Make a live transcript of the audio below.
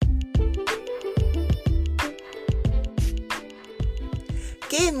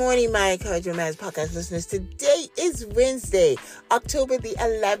Good morning, my Encouragement Matters podcast listeners. Today is Wednesday, October the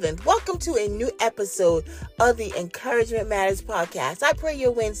 11th. Welcome to a new episode of the Encouragement Matters podcast. I pray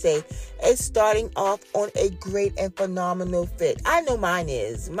your Wednesday is starting off on a great and phenomenal fit. I know mine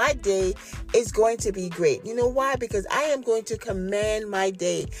is. My day is going to be great. You know why? Because I am going to command my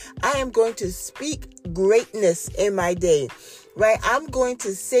day. I am going to speak greatness in my day. Right? I'm going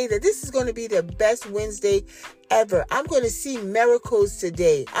to say that this is going to be the best Wednesday ever. I'm going to see miracles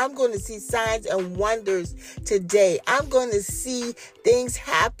today. I'm going to see signs and wonders today. I'm going to see things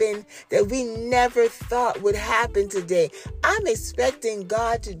happen that we never thought would happen today. I'm expecting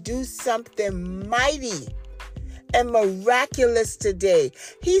God to do something mighty and miraculous today.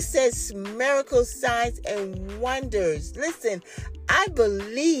 He says miracles, signs, and wonders. Listen, I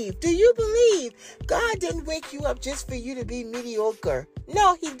believe. Do you believe? God didn't wake you up just for you to be mediocre.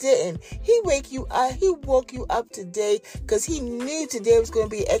 No, he didn't. He woke you up today because he knew today was going to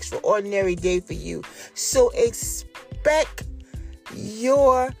be an extraordinary day for you. So expect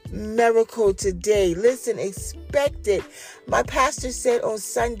your miracle today. Listen, expect it. My pastor said on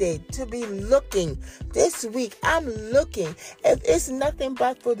Sunday to be looking. This week, I'm looking. If it's nothing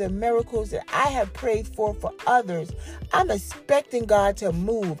but for the miracles that I have prayed for others, I'm expecting God to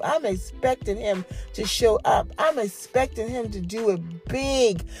move. I'm expecting him to show up. I'm expecting him to do it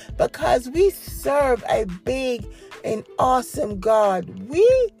big because we serve a big and awesome God.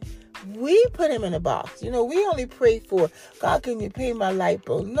 We put him in a box. You know, we only pray for, God, can you pay my light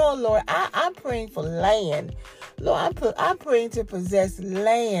bill? No, Lord, I'm praying for land. Lord, I'm praying to possess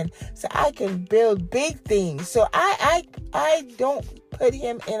land so I can build big things. So I don't put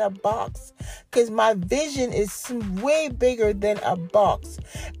him in a box because my vision is way bigger than a box.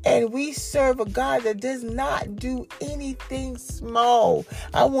 And we serve a God that does not do anything small.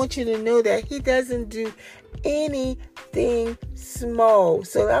 I want you to know that he doesn't do anything small.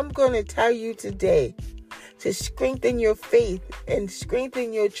 So I'm going to tell you today to strengthen your faith and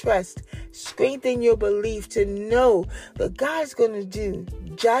strengthen your trust, strengthen your belief to know that God's going to do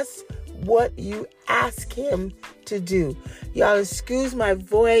just what you ask him to do. Y'all excuse my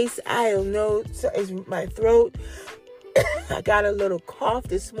voice. I don't know. It's my throat. I got a little cough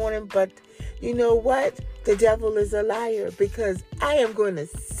this morning, but you know what? The devil is a liar because I am going to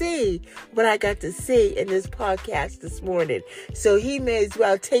say what I got to say in this podcast this morning. So he may as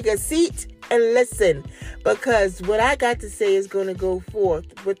well take a seat and listen because what I got to say is going to go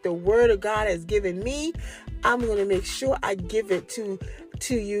forth. What the word of God has given me, I'm going to make sure I give it to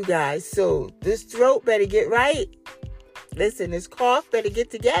you guys. So this throat better get right. Listen, this cough better get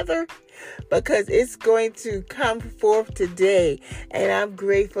together because it's going to come forth today. And I'm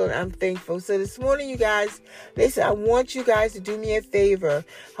grateful and I'm thankful. So this morning, you guys, listen, I want you guys to do me a favor.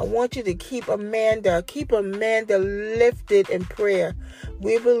 I want you to keep Amanda lifted in prayer.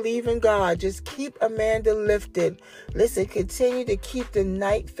 We believe in God. Just keep Amanda lifted. Listen, continue to keep the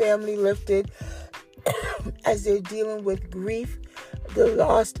Knight family lifted as they're dealing with grief, the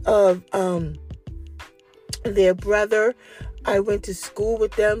loss of their brother. I went to school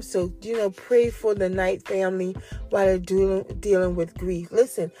with them. So, pray for the Knight family while they're dealing with grief.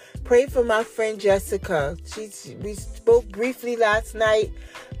 Listen, pray for my friend Jessica. We spoke briefly last night,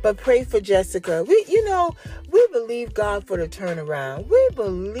 but pray for Jessica. We believe God for the turnaround. We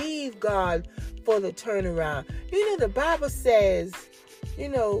believe God for the turnaround. The Bible says, he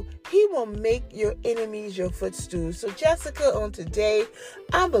will make your enemies your footstool. So Jessica, on today,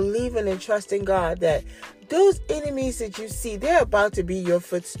 I'm believing and trusting God that those enemies that you see, they're about to be your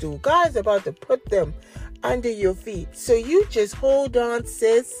footstool. God's about to put them under your feet. So you just hold on,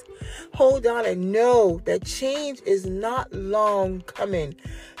 sis. Hold on and know that change is not long coming.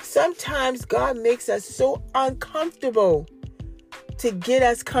 Sometimes God makes us so uncomfortable to get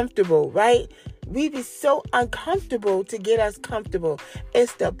us comfortable, right? We be so uncomfortable to get us comfortable.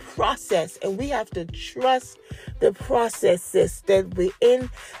 It's the process, and we have to trust the processes that we're in.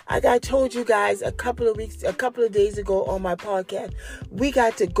 Like I told you guys a couple of days ago on my podcast, we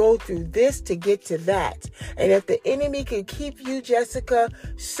got to go through this to get to that. And if the enemy can keep you, Jessica,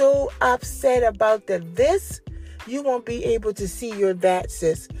 so upset about this, you won't be able to see your that,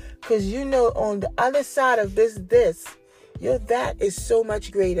 sis. Because on the other side of this, your that is so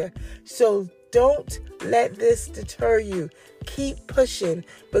much greater. So don't let this deter you. Keep pushing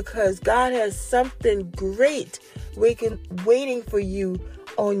because God has something great waiting for you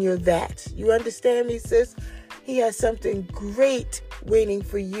on your that. You understand me, sis? He has something great waiting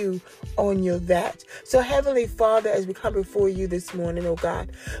for you on your that. So Heavenly Father, as we come before you this morning, oh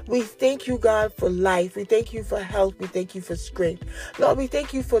God, we thank you, God, for life. We thank you for health. We thank you for strength. Lord, we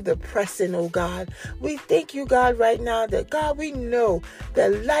thank you for the pressing, oh God. We thank you, God, right now that, God, we know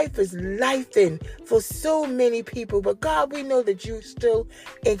that life is lifing for so many people. But God, we know that you're still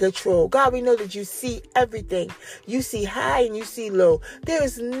in control. God, we know that you see everything. You see high and you see low. There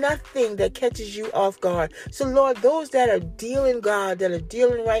is nothing that catches you off guard. So Lord, those that are dealing, God, that are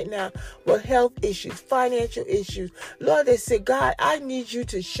dealing right now with health issues, financial issues, Lord, they say, God, I need you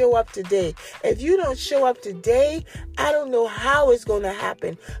to show up today. If you don't show up today, I don't know how it's going to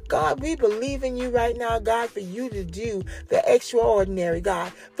happen. God, we believe in you right now, God, for you to do the extraordinary,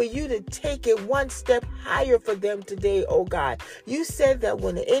 God, for you to take it one step higher for them today, oh God. You said that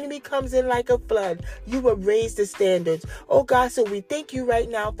when the enemy comes in like a flood, you will raise the standards. Oh God, so we thank you right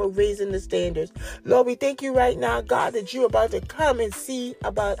now for raising the standards. Lord, we thank you right now, God, that you're about to come and see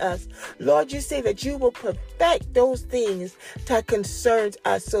about us. Lord, you say that you will perfect those things that concerns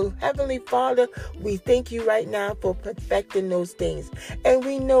us. So Heavenly Father, we thank you right now for perfecting those things. And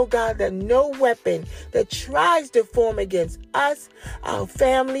we know, God, that no weapon that tries to form against us, our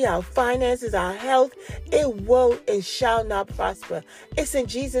family, our finances, our health, it will and shall not prosper. It's in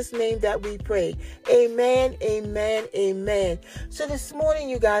Jesus' name that we pray. Amen, amen, amen. So this morning,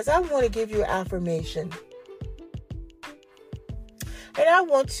 you guys, I want to give you an affirmation. And I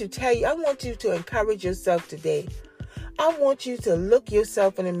want to tell you, I want you to encourage yourself today. I want you to look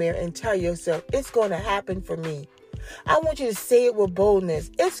yourself in the mirror and tell yourself, it's going to happen for me. I want you to say it with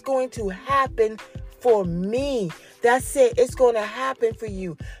boldness. It's going to happen for me. That's it. It's going to happen for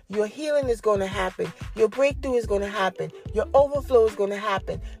you. Your healing is going to happen. Your breakthrough is going to happen. Your overflow is going to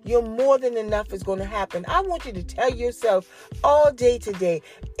happen. Your more than enough is going to happen. I want you to tell yourself all day today,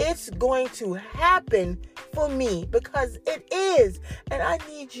 it's going to happen for me because it is. And I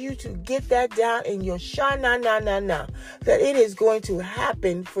need you to get that down in your that it is going to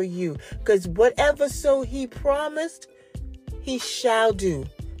happen for you. Because whatever so he promised, he shall do.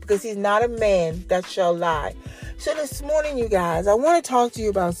 Because he's not a man that shall lie. So this morning, you guys, I want to talk to you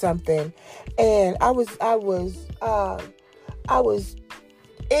about something. And I was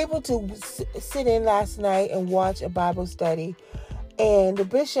able to sit in last night and watch a Bible study. And the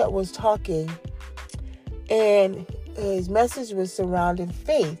bishop was talking. And his message was surrounding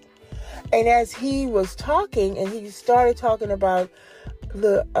faith. And as he was talking, and he started talking about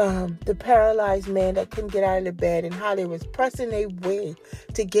the paralyzed man that couldn't get out of the bed and how they was pressing their way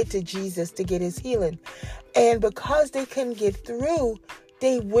to get to Jesus to get his healing. And because they couldn't get through,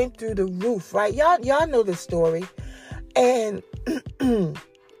 they went through the roof, right? Y'all know the story. And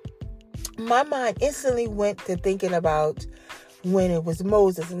my mind instantly went to thinking about when it was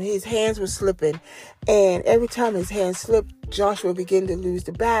Moses and his hands were slipping. And every time his hands slipped, Joshua began to lose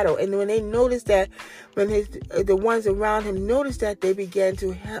the battle. And when they noticed that, when the ones around him noticed that, they began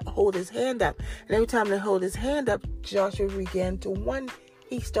to hold his hand up. And every time they hold his hand up, Joshua began to win.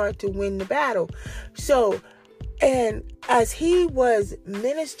 He started to win the battle. So, and as he was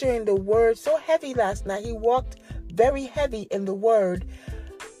ministering the word so heavy last night, he walked very heavy in the word.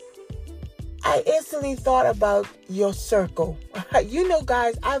 I instantly thought about your circle. You know,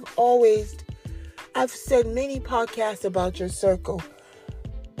 guys, I've said many podcasts about your circle.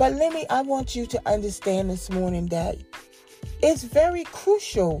 But I want you to understand this morning that it's very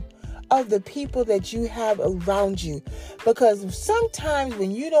crucial of the people that you have around you. Because sometimes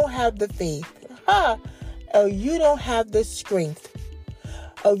when you don't have the faith, or you don't have the strength,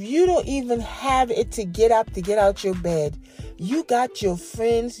 or you don't even have it to get out your bed, you got your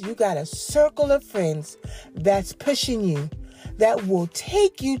friends, you got a circle of friends that's pushing you, that will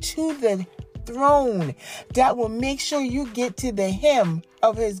take you to the throne, that will make sure you get to the hem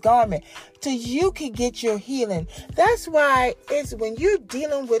of his garment so you can get your healing. That's why it's when you're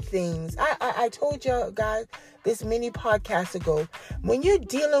dealing with things, I told you guys this many podcasts ago, when you're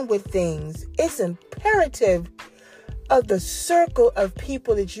dealing with things, it's imperative of the circle of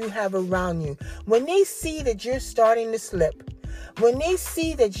people that you have around you. When they see that you're starting to slip, when they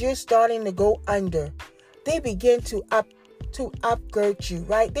see that you're starting to go under, they begin to upgird you,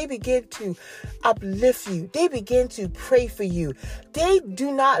 right? They begin to uplift you. They begin to pray for you. They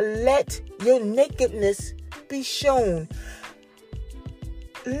do not let your nakedness be shown.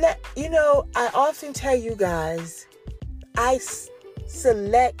 I often tell you guys, I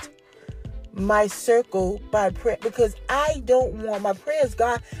select my circle by prayer because I don't want my prayers,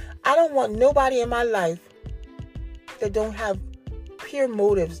 God. I don't want nobody in my life that don't have pure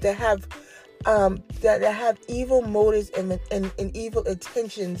motives, that have that have evil motives and evil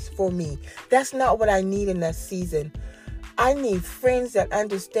intentions for me. That's not what I need in that season. I need friends that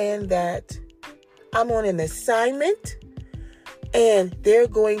understand that I'm on an assignment and they're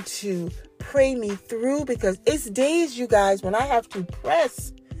going to pray me through, because it's days, you guys, when I have to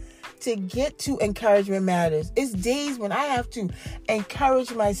press to get to Encouragement Matters. It's days when I have to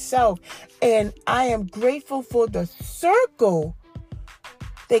encourage myself, and I am grateful for the circle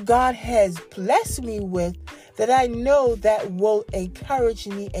that God has blessed me with, that I know that will encourage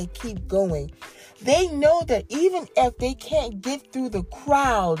me and keep going. They know that even if they can't get through the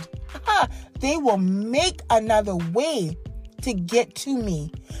crowd, they will make another way to get to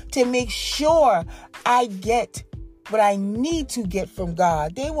me, to make sure I get what I need to get from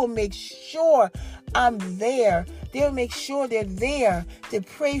God. They will make sure I'm there. They'll make sure they're there to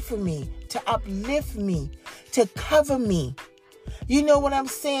pray for me, to uplift me, to cover me. You know what I'm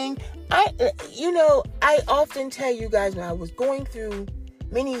saying? I often tell you guys, when I was going through,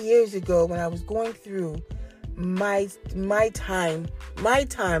 many years ago, when I was going through my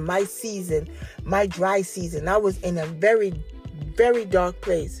season, my dry season, I was in a very, very dark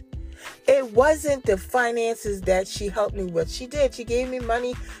place. It wasn't the finances that she helped me with. She did. She gave me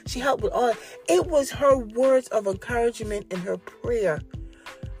money. She helped with all. It was her words of encouragement and her prayer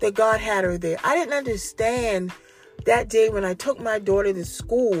that God had her there. I didn't understand that day when I took my daughter to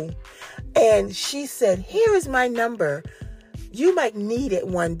school and she said, "Here is my number. You might need it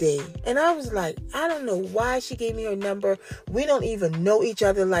one day." And I was like, I don't know why she gave me her number. We don't even know each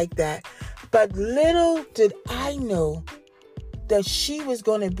other like that. But little did I know that she was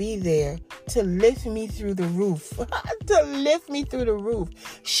going to be there to lift me through the roof. To lift me through the roof.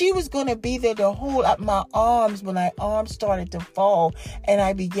 She was going to be there to hold up my arms when my arms started to fall and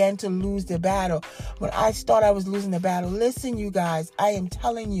I began to lose the battle. When I thought I was losing the battle. Listen, you guys, I am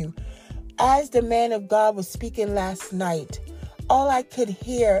telling you, as the man of God was speaking last night, all I could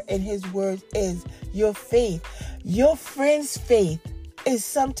hear in his words is your faith. Your friend's faith is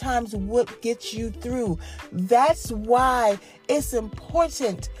sometimes what gets you through. That's why it's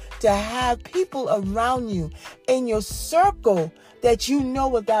important to have people around you in your circle that you know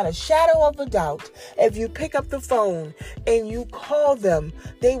without a shadow of a doubt, if you pick up the phone and you call them,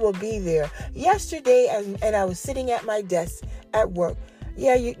 they will be there. Yesterday, and I was sitting at my desk at work.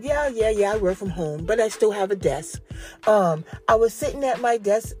 I work from home, but I still have a desk. I was sitting at my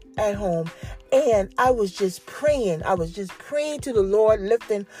desk at home and I was just praying. I was just praying to the Lord,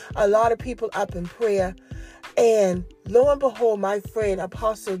 lifting a lot of people up in prayer. And lo and behold, my friend,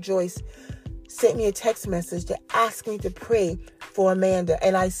 Apostle Joyce, sent me a text message to ask me to pray for Amanda.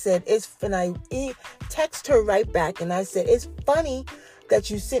 And I said, I text her right back. And I said, it's funny that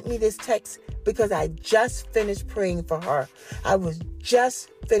you sent me this text because I just finished praying for her. I was just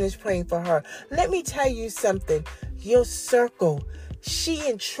finished praying for her. Let me tell you something. Your circle, she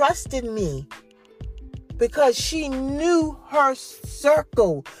entrusted me because she knew her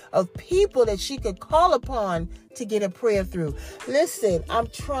circle of people that she could call upon to get a prayer through. Listen, I'm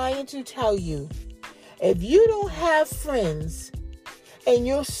trying to tell you, if you don't have friends in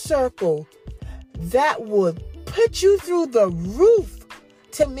your circle that would put you through the roof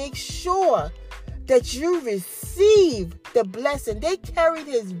to make sure that you receive the blessing. They carried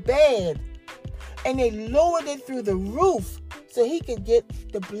his bed and they lowered it through the roof so he could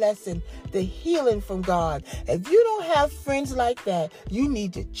get the blessing, the healing from God. If you don't have friends like that, you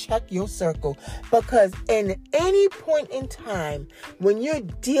need to check your circle, because in any point in time when you're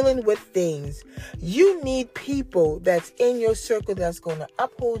dealing with things, you need people that's in your circle that's going to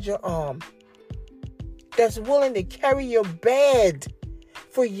uphold your arm, that's willing to carry your bed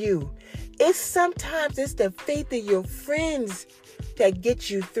for you. Sometimes it's the faith of your friends that gets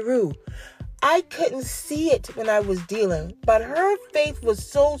you through. I couldn't see it when I was dealing, but her faith was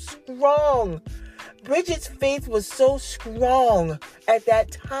so strong. Bridget's faith was so strong at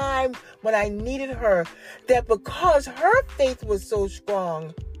that time when I needed her, that because her faith was so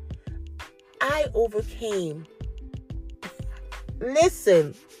strong, I overcame.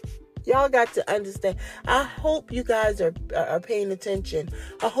 Listen, y'all got to understand. I hope you guys are paying attention.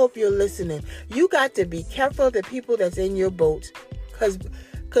 I hope you're listening. You got to be careful of the people that's in your boat. Because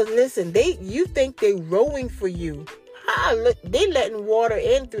listen, you think they rowing for you. They letting water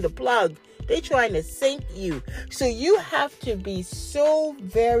in through the plug. They trying to sink you. So you have to be so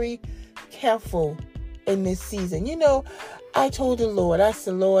very careful in this season. You know, I told the Lord, I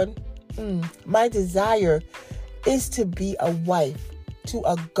said, Lord, my desire is to be a wife to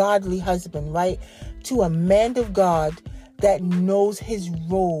a godly husband, right? To a man of God that knows his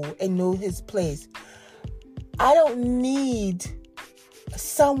role and knows his place. I don't need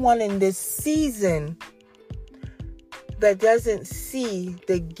someone in this season that doesn't see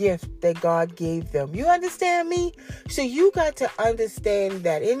the gift that God gave them. You understand me? So you got to understand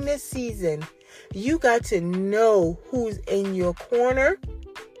that in this season, you got to know who's in your corner.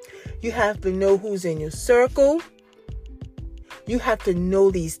 You have to know who's in your circle. You have to know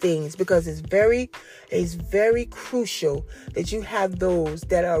these things because it's very crucial that you have those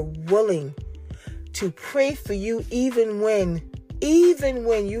that are willing to pray for you even when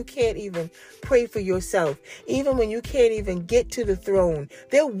you can't even pray for yourself, even when you can't even get to the throne.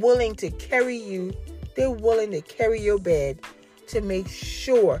 They're willing to carry you. They're willing to carry your bed to make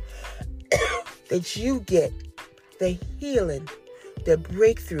sure that you get the healing, the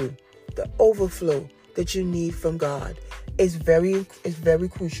breakthrough, the overflow that you need from God. It's very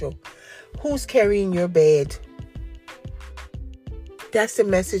crucial. Who's carrying your bed? That's the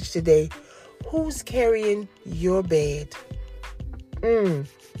message today. Who's carrying your bed?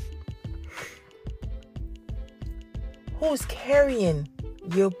 Who's carrying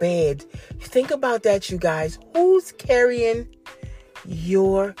your bed? Think about that, you guys. Who's carrying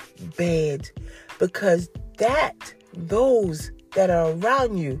your bed? Because those that are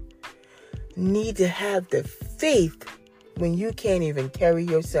around you need to have the faith when you can't even carry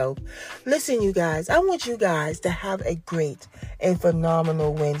yourself. Listen, you guys, I want you guys to have a great and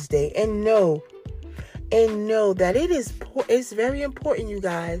phenomenal Wednesday and know that it's very important, you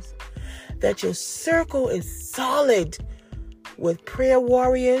guys, that your circle is solid with prayer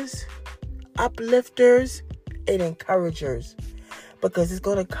warriors, uplifters, and encouragers, because it's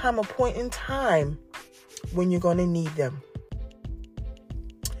going to come a point in time when you're going to need them.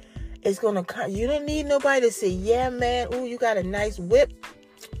 It's going to come. You don't need nobody to say, yeah, man, ooh, you got a nice whip.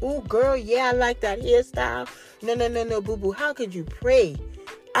 Ooh, girl, yeah, I like that hairstyle. No, boo-boo. How could you pray?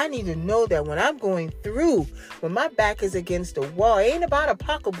 I need to know that when I'm going through, when my back is against the wall, it ain't about a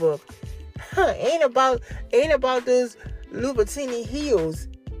pocketbook. Ain't about those Louboutin heels.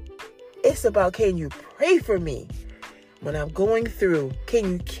 It's about, can you pray for me when I'm going through?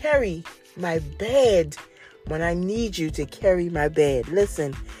 Can you carry my bed when I need you to carry my bed?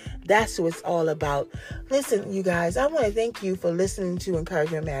 Listen, that's what it's all about. Listen, you guys, I want to thank you for listening to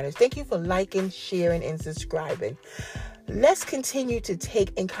Encouragement Matters. Thank you for liking, sharing, and subscribing. Let's continue to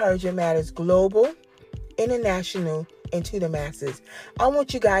take Encouragement Matters global, international, and to the masses. I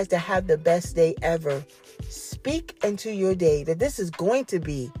want you guys to have the best day ever. Speak into your day that this is going to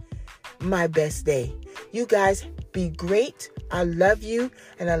be my best day. You guys be great. I love you,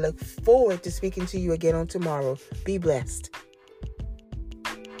 and I look forward to speaking to you again on tomorrow. Be blessed.